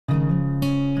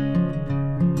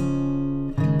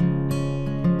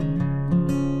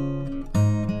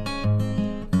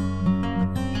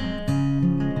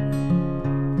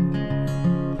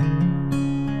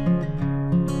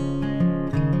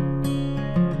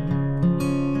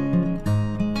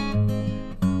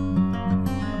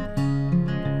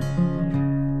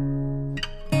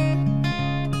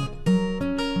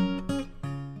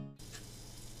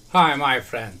Hi my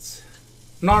friends.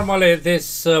 Normally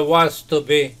this was to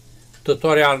be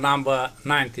tutorial number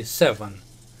 97,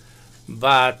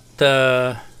 but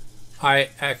I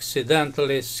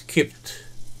accidentally skipped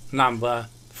number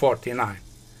 49.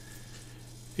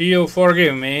 You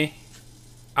forgive me,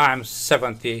 I'm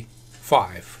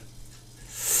 75.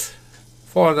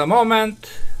 For the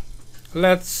moment,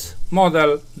 let's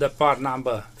model the part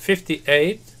number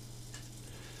 58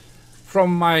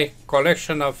 from my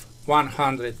collection of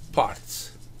 100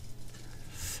 parts.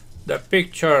 The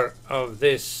picture of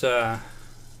this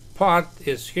part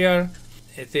is here.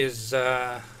 It is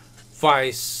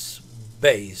vice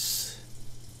base.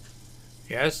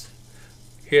 Yes,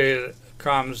 here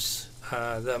comes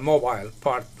the mobile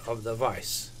part of the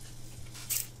vice.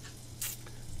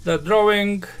 The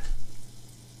drawing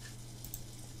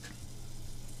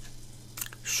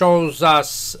shows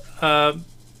us a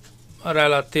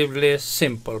relatively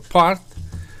simple part,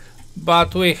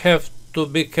 but we have to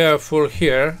be careful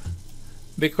here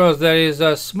because there is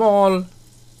a small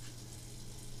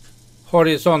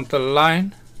horizontal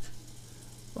line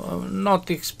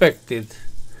not expected.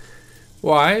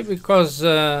 Why? Because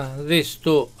these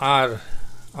two are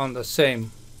on the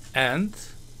same end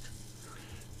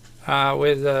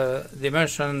with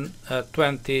dimension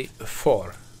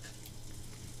 24.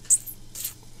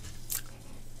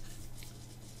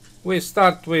 We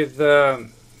start with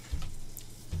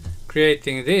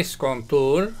creating this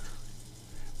contour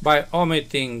by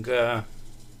omitting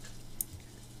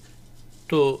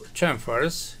two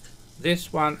chamfers,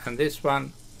 this one and this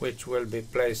one, which will be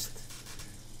placed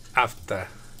after.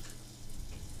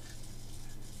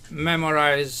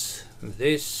 Memorize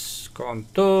this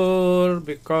contour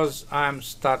because I'm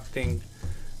starting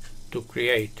to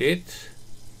create it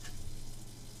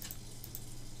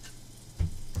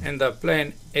in the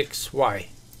plane XY.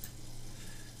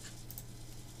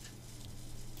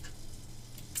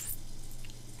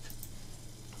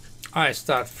 I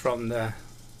start from the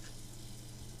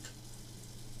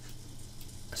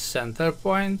center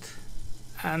point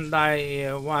and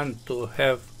I want to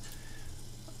have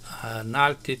an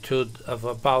altitude of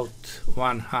about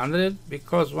 100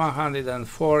 because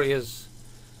 104 is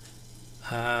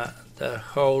the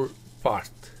whole part.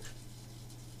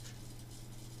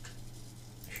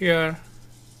 Here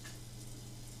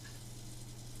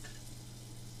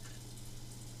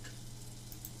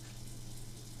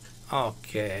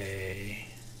okay,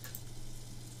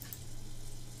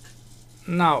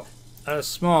 now a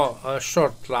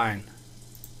short line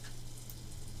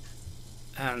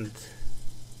and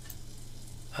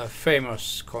a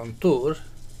famous contour.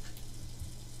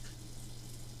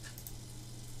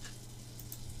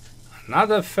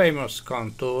 Another famous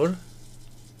contour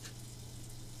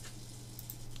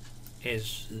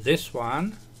is this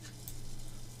one,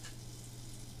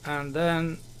 and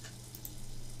then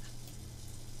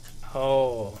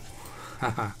oh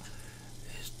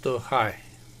it's too high,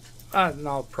 but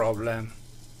no problem.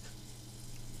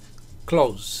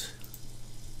 Close.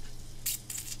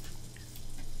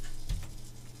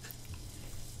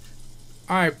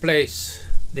 I place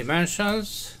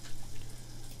dimensions.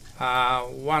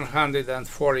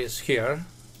 104 is here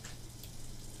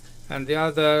and the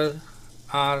other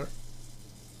are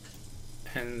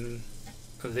in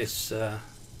this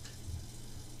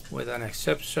with an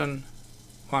exception.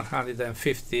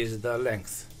 150 is the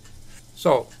length.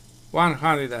 So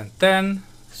 110,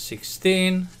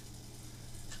 16,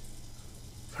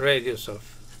 radius of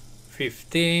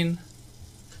 15,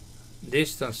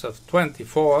 distance of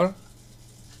 24,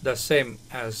 the same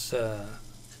as the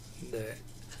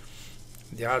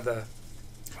other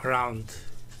round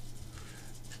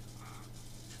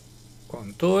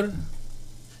contour,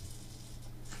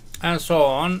 and so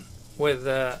on with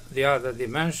the other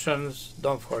dimensions.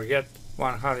 Don't forget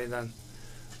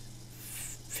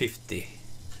 150.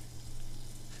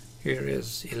 Here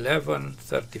is 11,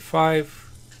 35.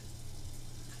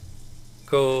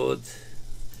 Good.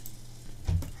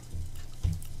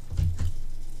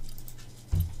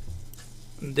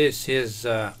 This is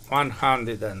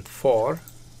 104.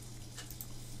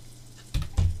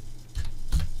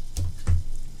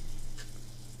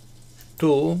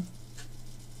 Two.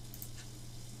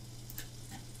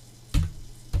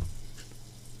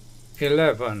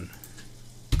 11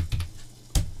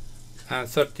 and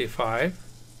 35.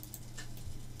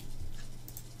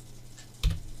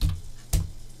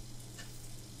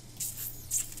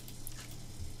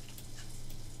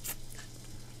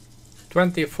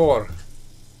 (24)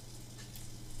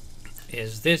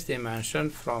 is this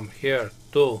dimension from here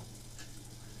to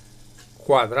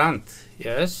quadrant,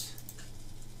 yes,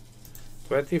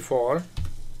 24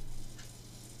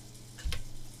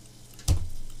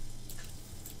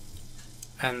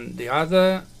 and the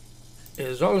other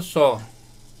is also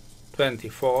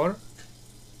 24.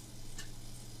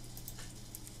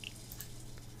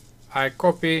 I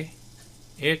copy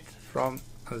it from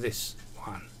this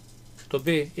one to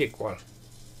be equal.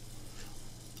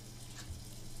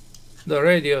 The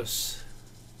radius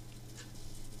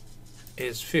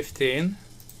is 15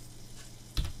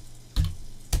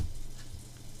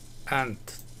 and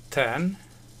 10.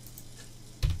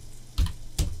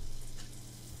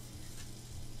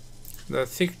 The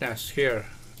thickness here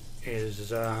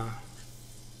is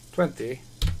 20.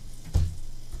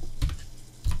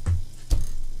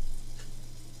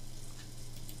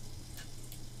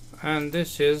 And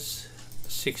this is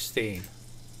 16.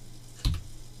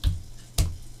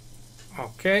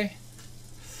 Okay,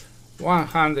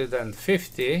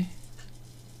 150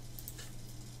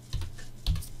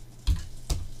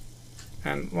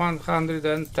 and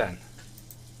 110.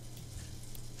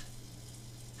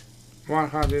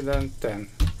 110.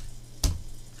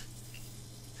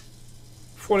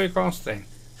 Fully constrained.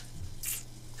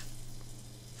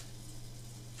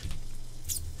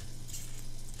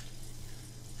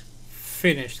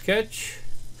 Finish sketch.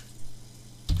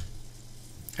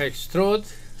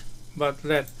 Extrude, but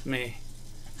let me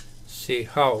see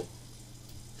how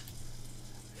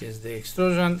is the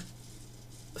extrusion.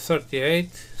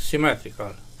 38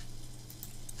 symmetrical.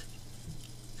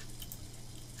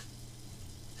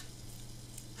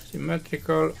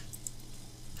 Symmetrical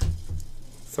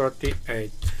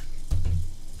 38.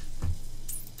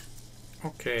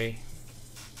 Okay.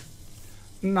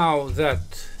 Now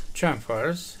that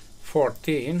chamfers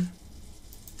 14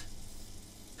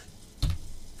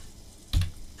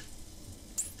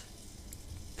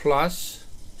 plus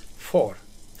 4.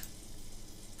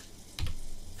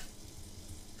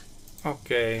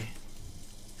 Okay.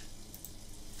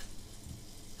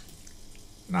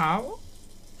 Now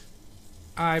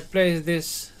I place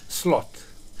this slot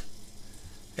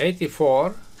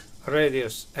 84,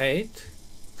 radius 8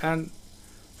 and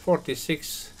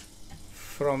 46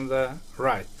 from the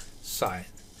right side.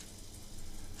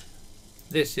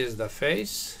 This is the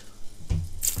face,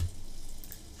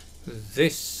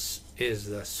 this is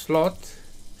the slot,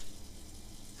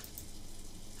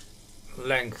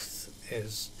 length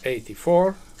is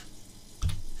 84,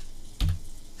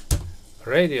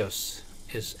 radius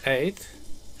is 8,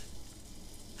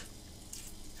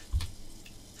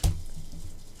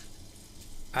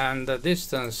 and the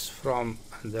distance from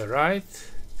the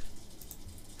right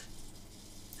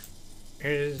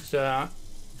is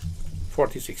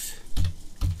 46.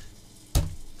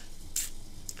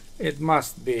 It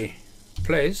must be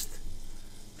placed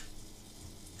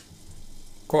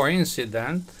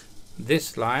coincident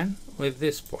this line with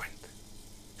this point.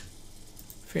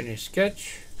 Finish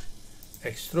sketch,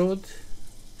 extrude,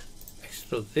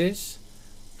 extrude this,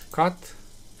 cut,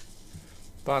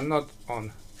 but not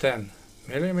on 10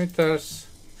 millimeters,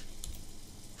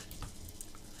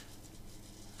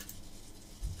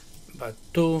 but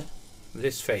to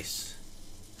this face.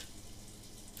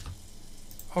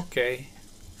 Okay.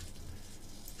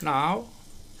 Now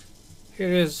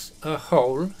here is a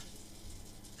hole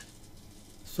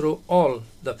through all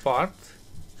the part,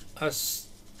 a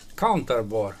counter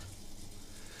bore.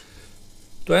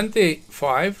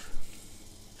 25,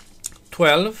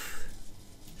 12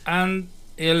 and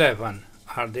 11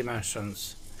 are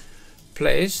dimensions,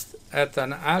 placed at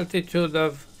an altitude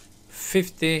of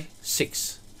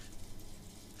 56.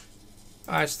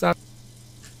 I start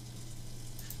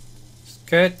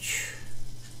sketch,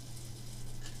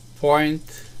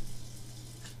 point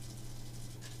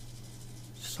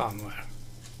somewhere,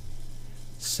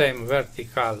 same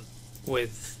vertical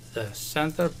with the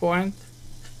center point,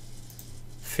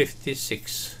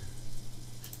 56.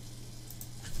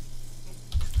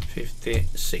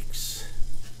 56.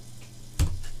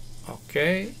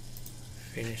 Okay,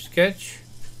 finish sketch,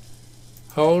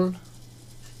 hole,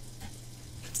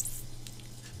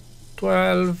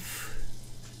 12,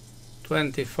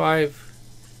 25,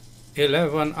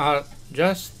 11 are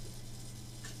just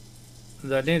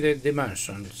the needed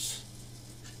dimensions.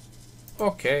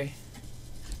 Okay,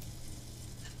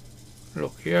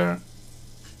 look here,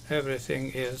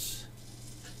 everything is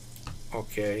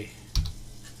okay.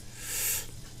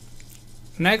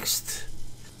 Next,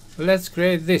 let's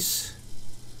create this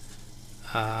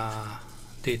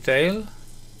detail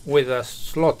with a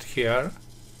slot here,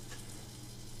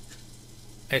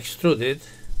 extruded,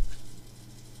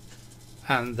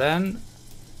 and then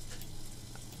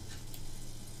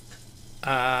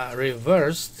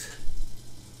reversed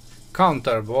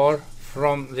counter bore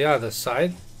from the other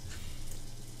side,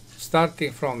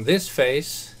 starting from this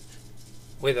face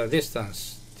with a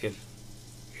distance till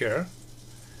here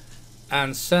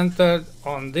and centered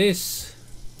on this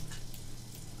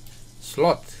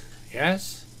slot.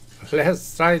 Yes,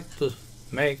 let's try to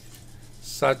make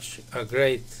such a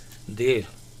great deal.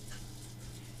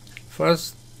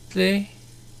 Firstly,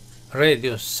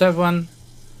 radius 7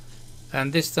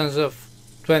 and distance of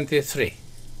 23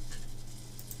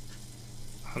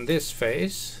 on this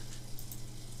face.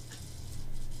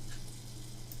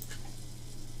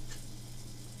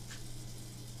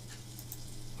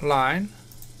 Line,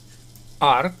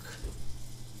 arc,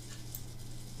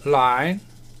 line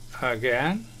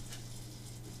again,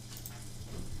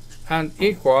 and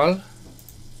equal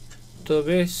to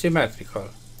be symmetrical.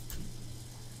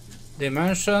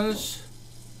 Dimensions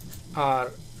are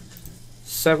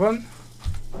 7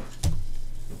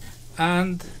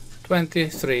 and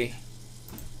 23.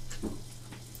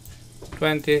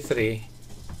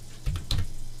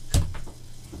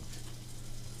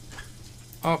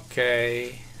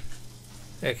 Okay,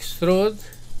 extrude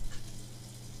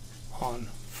on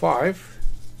 5,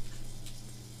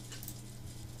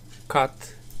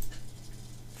 cut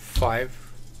 5.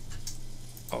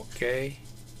 Okay,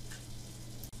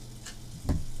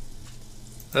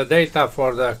 the data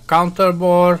for the counter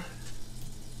bore,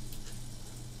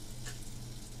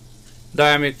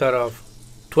 diameter of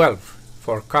 12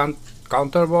 for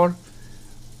counter bore,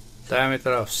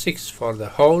 diameter of 6 for the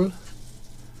hole,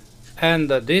 and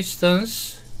the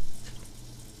distance,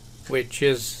 which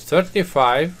is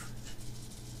 35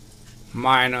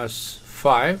 minus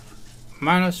 5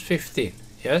 minus 15,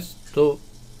 yes, to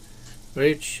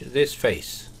reach this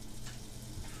face.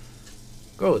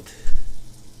 Good.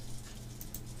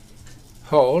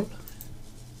 Hole,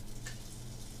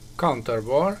 counter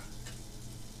bore,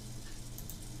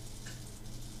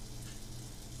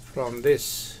 from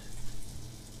this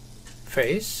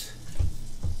face,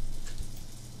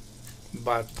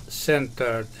 but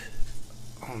centered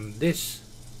on this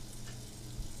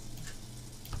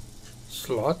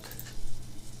slot,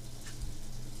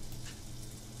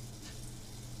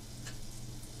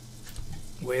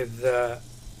 with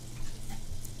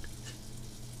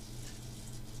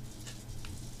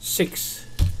 6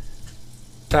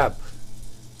 tab,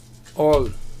 all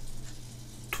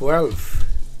 12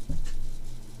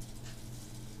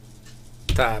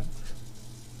 tab,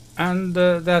 and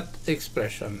that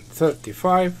expression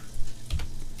 35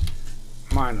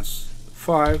 minus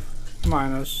 5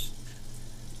 minus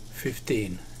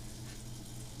 15.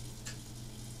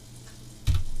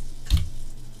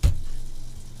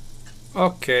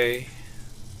 Okay,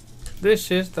 this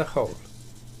is the whole.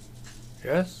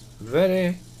 Yes,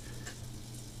 very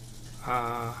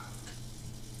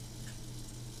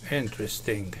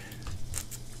interesting.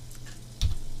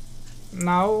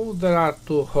 Now there are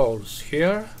two holes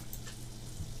here,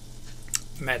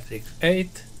 metric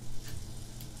 8,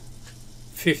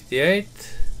 58,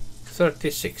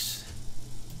 36.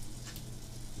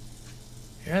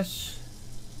 Yes,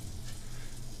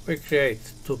 we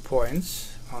create 2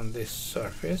 points on this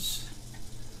surface,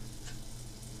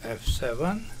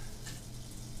 F7,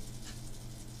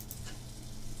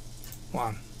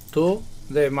 1, 2,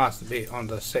 they must be on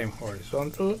the same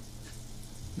horizontal.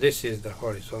 This is the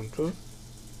horizontal,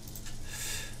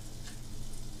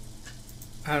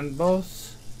 and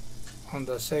both on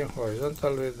the same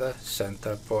horizontal with the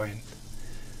center point.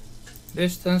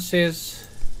 Distances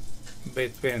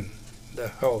between the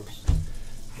holes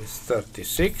is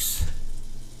 36,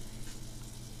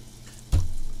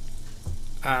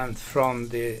 and from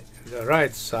the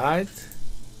right side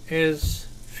is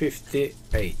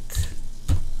 58.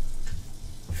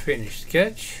 Finished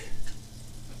sketch.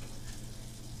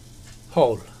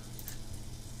 Hole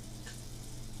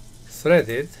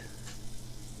threaded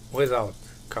without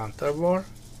counterbore,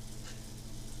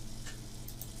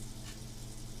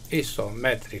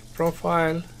 isometric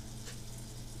profile,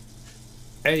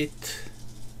 8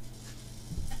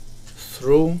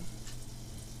 through,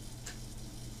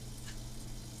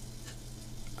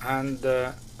 and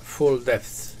full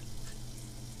depth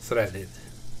threaded.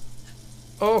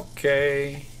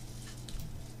 Okay.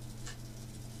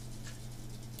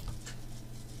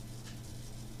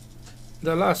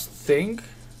 The last thing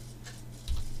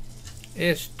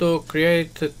is to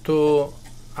create two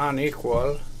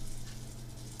unequal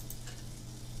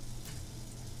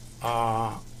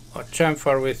a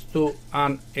chamfer with two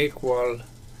unequal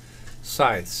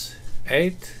sides,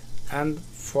 8 and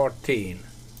 14.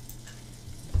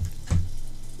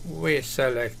 We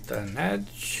select an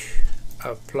edge,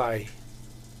 apply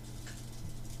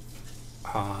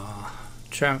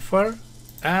chamfer,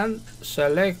 and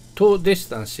select two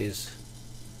distances.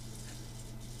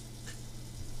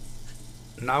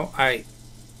 Now I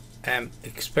am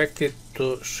expected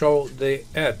to show the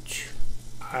edge.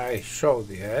 I show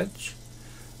the edge,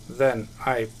 then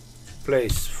I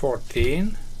place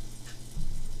 14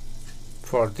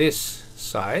 for this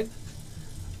side,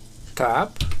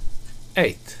 tab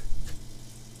 8,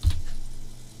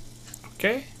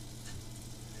 okay,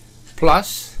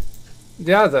 plus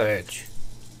the other edge,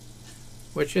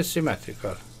 which is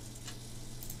symmetrical.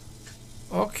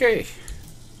 Okay.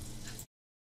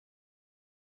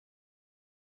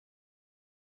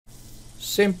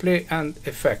 Simply and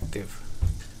effective.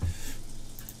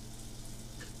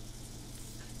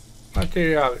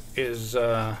 Material is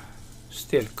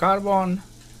steel carbon,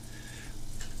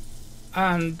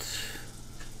 and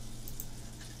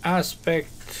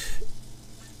aspect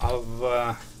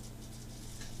of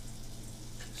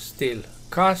steel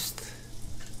cast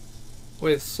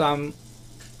with some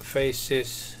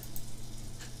faces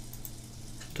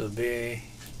to be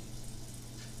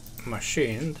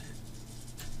machined.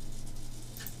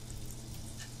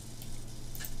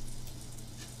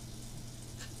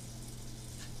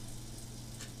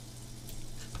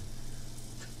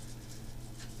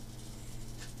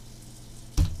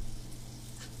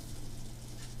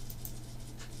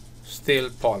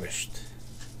 Still polished.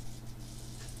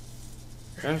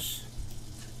 Yes.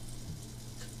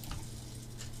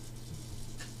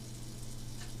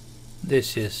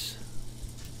 This is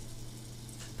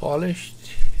polished.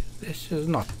 This is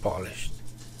not polished.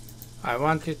 I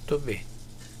want it to be.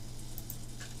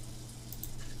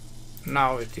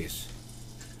 Now it is.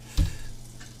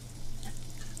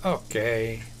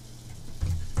 Okay.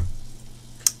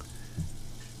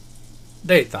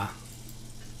 Data.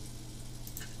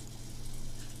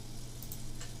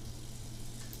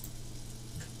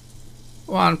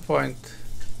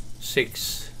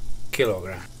 .6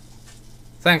 kilogram.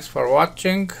 Thanks for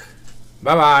watching.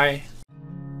 Bye bye.